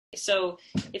So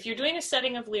if you're doing a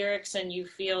setting of lyrics and you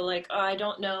feel like, oh, I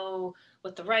don't know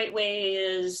what the right way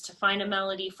is to find a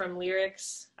melody from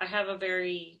lyrics, I have a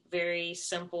very, very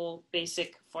simple,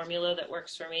 basic formula that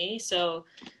works for me. So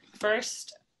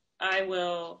first, I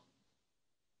will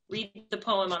read the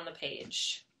poem on the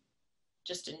page.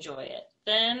 Just enjoy it.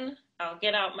 Then I'll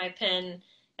get out my pen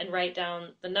and write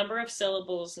down the number of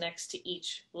syllables next to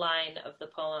each line of the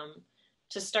poem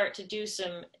to start to do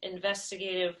some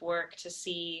investigative work to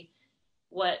see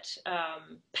what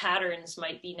patterns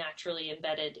might be naturally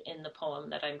embedded in the poem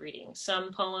that I'm reading.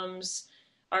 Some poems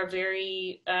are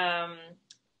very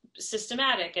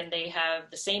systematic and they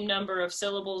have the same number of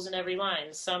syllables in every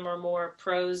line. Some are more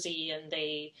prosy and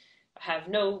they have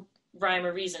no rhyme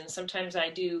or reason. Sometimes I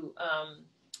do,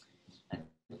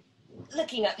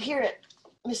 looking up here at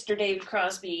Mr. David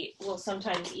Crosby will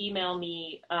sometimes email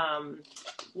me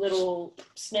little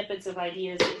snippets of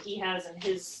ideas that he has, and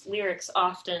his lyrics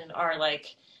often are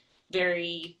like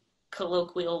very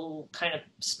colloquial kind of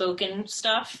spoken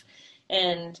stuff.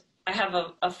 And I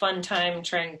have a fun time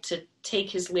trying to take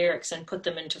his lyrics and put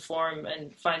them into form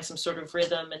and find some sort of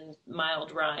rhythm and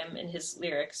mild rhyme in his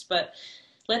lyrics. But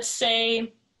let's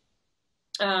say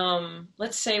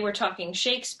we're talking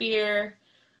Shakespeare.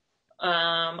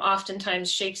 Oftentimes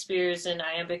Shakespeare's in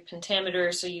iambic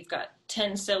pentameter, so you've got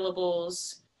 10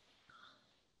 syllables,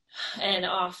 and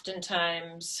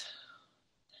oftentimes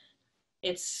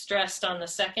it's stressed on the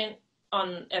second,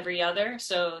 on every other,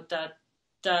 so da,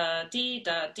 da, dee,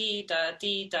 da, dee, da,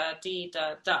 dee, da, dee,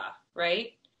 da, da,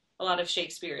 right? A lot of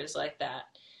Shakespeare is like that.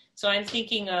 So I'm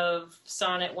thinking of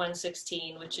Sonnet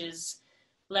 116, which is,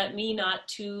 let me not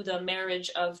to the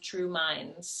marriage of true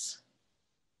minds.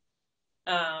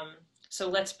 So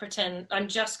let's pretend, I'm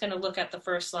just going to look at the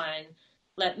first line.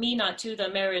 Let me not to the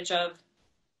marriage of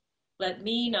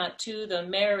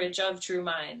true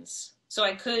minds. So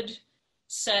I could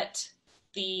set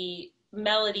the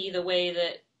melody the way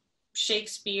that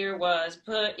Shakespeare was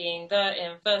putting the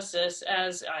emphasis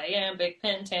as iambic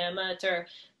pentameter,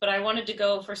 but I wanted to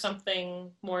go for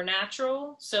something more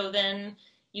natural. So then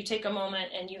you take a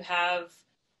moment and you have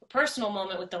a personal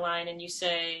moment with the line and you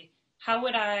say, how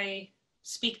would I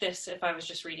speak this if I was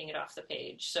just reading it off the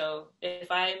page? So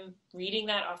if I'm reading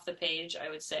that off the page,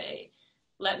 I would say,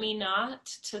 let me not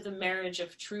to the marriage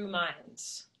of true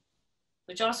minds,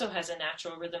 which also has a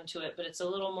natural rhythm to it, but it's a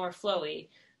little more flowy.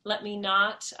 Let me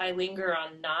not, I linger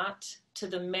on not, to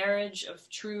the marriage of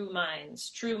true minds.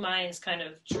 True minds, kind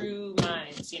of true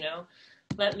minds, you know?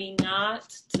 Let me not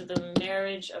to the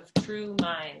marriage of true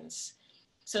minds.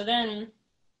 So then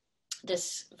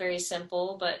this very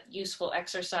simple but useful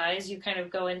exercise, you kind of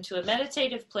go into a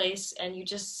meditative place and you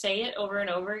just say it over and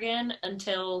over again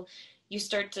until you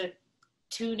start to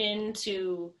tune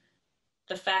into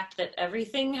the fact that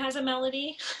everything has a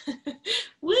melody.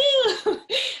 Woo!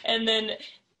 And then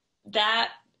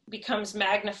that becomes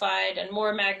magnified and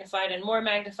more magnified and more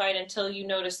magnified until you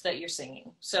notice that you're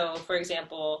singing. So for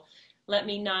example, let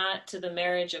me not to the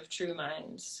marriage of true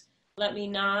minds. Let me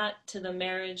not to the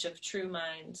marriage of true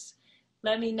minds.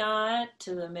 Let me not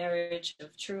to the marriage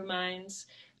of true minds.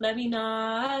 Let me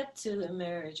not to the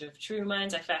marriage of true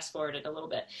minds. I fast forwarded a little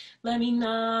bit. Let me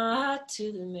not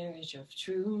to the marriage of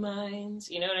true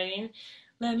minds. You know what I mean?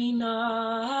 Let me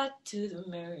not to the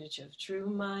marriage of true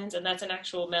minds. And that's an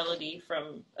actual melody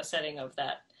from a setting of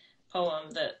that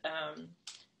poem that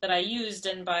I used.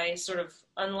 And by sort of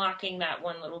unlocking that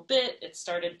one little bit, it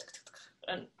started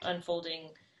unfolding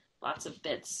lots of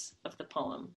bits of the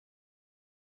poem.